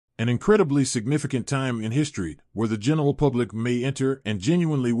An incredibly significant time in history where the general public may enter and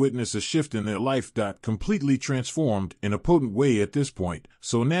genuinely witness a shift in their life. Completely transformed in a potent way at this point,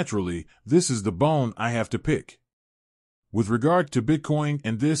 so naturally, this is the bone I have to pick. With regard to Bitcoin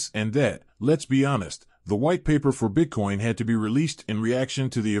and this and that, let's be honest, the white paper for Bitcoin had to be released in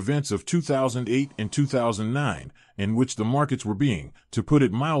reaction to the events of 2008 and 2009, in which the markets were being, to put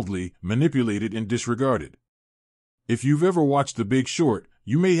it mildly, manipulated and disregarded. If you've ever watched The Big Short,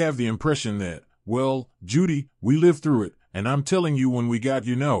 you may have the impression that, well, Judy, we lived through it, and I'm telling you when we got,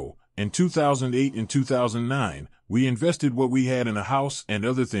 in 2008 and 2009, we invested what we had in a house and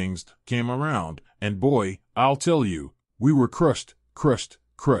other things came around, and boy, I'll tell you, we were crushed.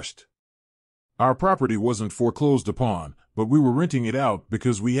 Our property wasn't foreclosed upon, but we were renting it out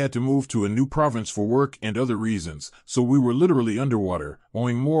because we had to move to a new province for work and other reasons, so we were literally underwater,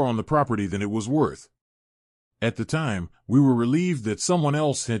 owing more on the property than it was worth. At the time, we were relieved that someone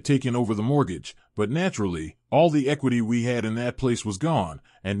else had taken over the mortgage, but naturally, all the equity we had in that place was gone,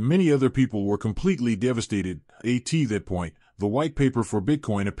 and many other people were completely devastated. At that point, the white paper for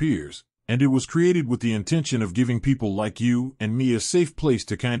Bitcoin appears, and it was created with the intention of giving people like you and me a safe place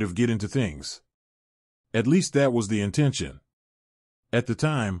to kind of get into things. At least that was the intention. At the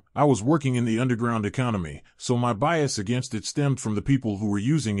time, I was working in the underground economy, so my bias against it stemmed from the people who were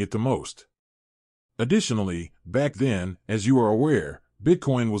using it the most. Additionally, back then, as you are aware,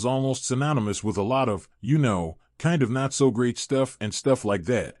 Bitcoin was almost synonymous with a lot of, kind of not so great stuff and stuff like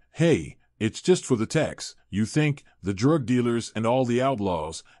that. Hey, it's just for the tax, you think, the drug dealers and all the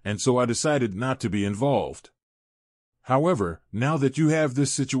outlaws, and so I decided not to be involved. However, now that you have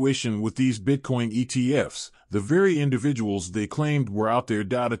this situation with these Bitcoin ETFs, the very individuals they claimed were out there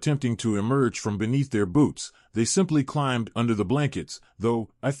attempting to emerge from beneath their boots, they simply climbed under the blankets, though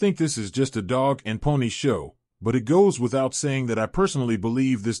I think this is just a dog and pony show. But it goes without saying that I personally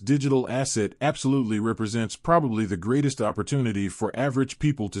believe this digital asset absolutely represents probably the greatest opportunity for average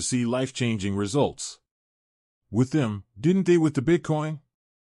people to see life-changing results. With them, didn't they with the Bitcoin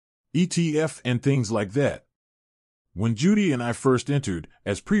ETF and things like that? When Judy and I first entered,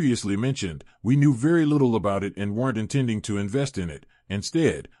 as previously mentioned, we knew very little about it and weren't intending to invest in it.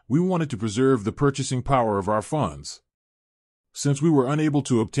 Instead, we wanted to preserve the purchasing power of our funds. Since we were unable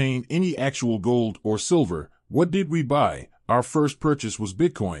to obtain any actual gold or silver, what did we buy? Our first purchase was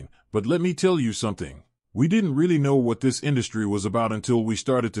Bitcoin, but let me tell you something. We didn't really know what this industry was about until we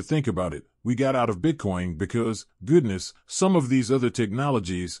started to think about it. We got out of Bitcoin because, goodness, some of these other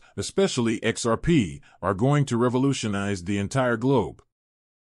technologies, especially XRP, are going to revolutionize the entire globe.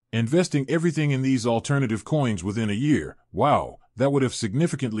 Investing everything in these alternative coins within a year, wow, that would have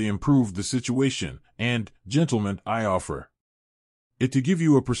significantly improved the situation, and, gentlemen, I offer it to give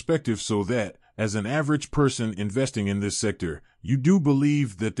you a perspective so that, as an average person investing in this sector, you do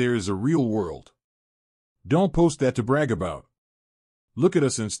believe that there is a real world. Don't post that to brag about. Look at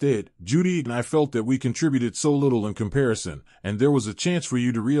us instead. Judy and I felt that we contributed so little in comparison, and there was a chance for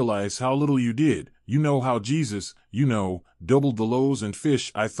you to realize how little you did. You know how Jesus, doubled the loaves and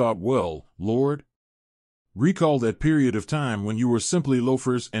fish. I thought, well, Lord, recall that period of time when you were simply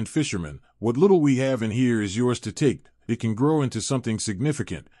loafers and fishermen. What little we have in here is yours to take. It can grow into something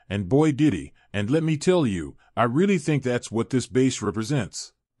significant, and boy did he. And let me tell you, I really think that's what this base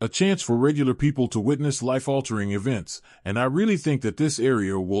represents. A chance for regular people to witness life-altering events, and I really think that this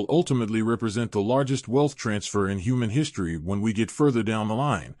area will ultimately represent the largest wealth transfer in human history when we get further down the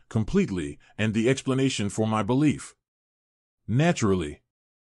line, completely, and the explanation for my belief. Naturally,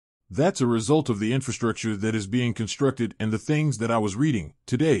 that's a result of the infrastructure that is being constructed and the things that I was reading.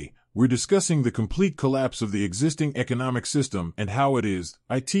 Today, we're discussing the complete collapse of the existing economic system and how it is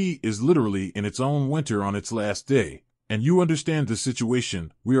literally in its own winter on its last day. And you understand the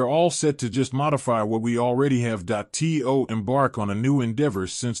situation. We are all set to just modify what we already have. To embark on a new endeavor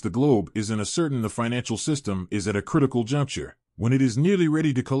since the globe is the financial system is at a critical juncture. When it is nearly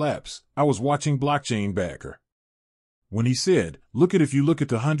ready to collapse, I was watching Blockchain Backer. When he said, if you look at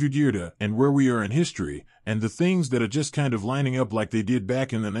the 100-year data and where we are in history, and the things that are just kind of lining up like they did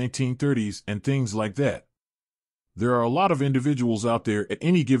back in the 1930s and things like that. There are a lot of individuals out there at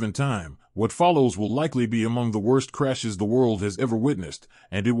any given time. What follows will likely be among the worst crashes the world has ever witnessed,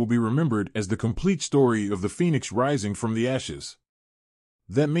 and it will be remembered as the complete story of the phoenix rising from the ashes.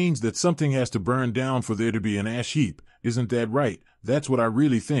 That means that something has to burn down for there to be an ash heap, isn't that right? That's what I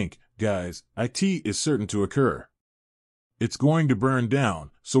really think, guys. It is certain to occur. It's going to burn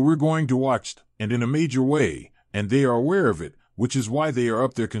down, so we're going to watch, and in a major way, and they are aware of it, which is why they are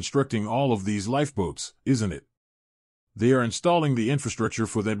up there constructing all of these lifeboats, isn't it? They are installing the infrastructure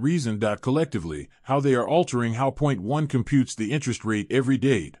for that reason. Collectively, how they are altering how Point One computes the interest rate every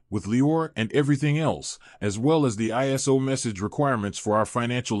day, with LIBOR and everything else, as well as the ISO message requirements for our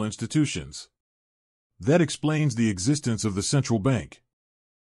financial institutions. That explains the existence of the central bank.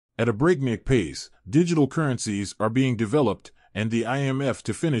 At a breakneck pace, digital currencies are being developed, and the IMF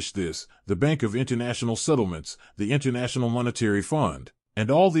to finish this, the Bank of International Settlements, the International Monetary Fund, and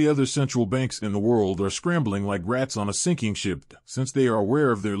all the other central banks in the world are scrambling like rats on a sinking ship, since they are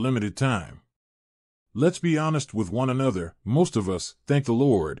aware of their limited time. Let's be honest with one another, most of us, thank the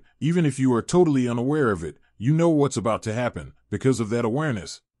Lord, even if you are totally unaware of it, you know what's about to happen. Because of that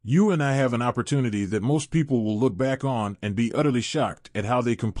awareness, you and I have an opportunity that most people will look back on and be utterly shocked at how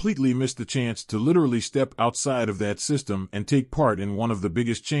they completely missed the chance to literally step outside of that system and take part in one of the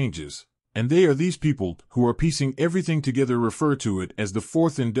biggest changes. And they are these people who are piecing everything together, refer to it as the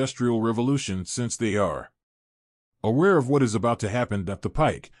fourth industrial revolution, since they are aware of what is about to happen at the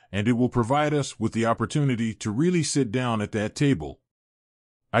pike, and it will provide us with the opportunity to really sit down at that table.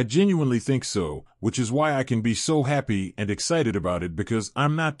 I genuinely think so, which is why I can be so happy and excited about it, because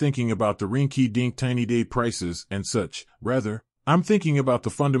I'm not thinking about the rinky-dink tiny day prices and such. Rather, I'm thinking about the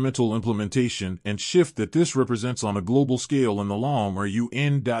fundamental implementation and shift that this represents on a global scale in the long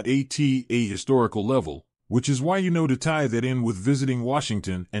run at a historical level, which is why to tie that in with visiting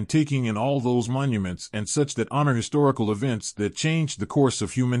Washington and taking in all those monuments and such that honor historical events that changed the course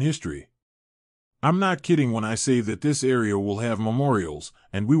of human history. I'm not kidding when I say that this area will have memorials,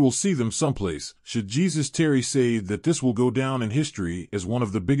 and we will see them someplace. Should Jesus tarry, say that this will go down in history as one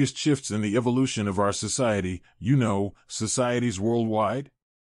of the biggest shifts in the evolution of our society, societies worldwide?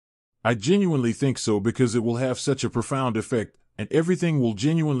 I genuinely think so, because it will have such a profound effect, and everything will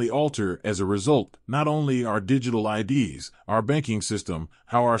genuinely alter as a result, not only our digital IDs, our banking system,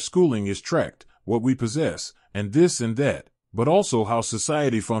 how our schooling is tracked, what we possess, and this and that, but also how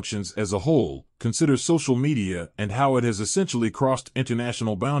society functions as a whole. Consider social media and how it has essentially crossed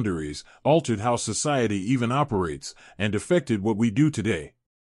international boundaries, altered how society even operates, and affected what we do today.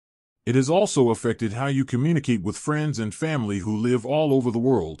 It has also affected how you communicate with friends and family who live all over the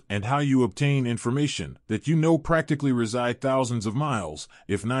world, and how you obtain information that practically reside thousands of miles,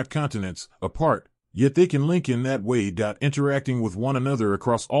 if not continents, apart. Yet they can link in that way, interacting with one another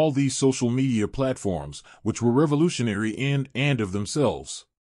across all these social media platforms, which were revolutionary in and of themselves.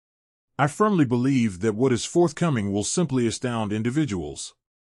 I firmly believe that what is forthcoming will simply astound individuals.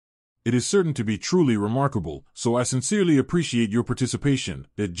 It is certain to be truly remarkable, so I sincerely appreciate your participation,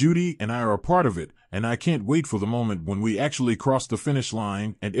 that Judy and I are a part of it, and I can't wait for the moment when we actually cross the finish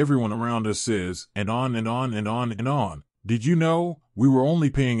line and everyone around us says, and on and on and on and on, did you know? We were only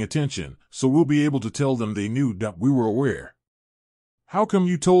paying attention, so we'll be able to tell them they knew that we were aware. How come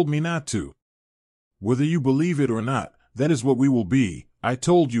you told me not to? Whether you believe it or not, that is what we will be. I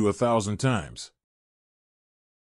told you 1,000 times.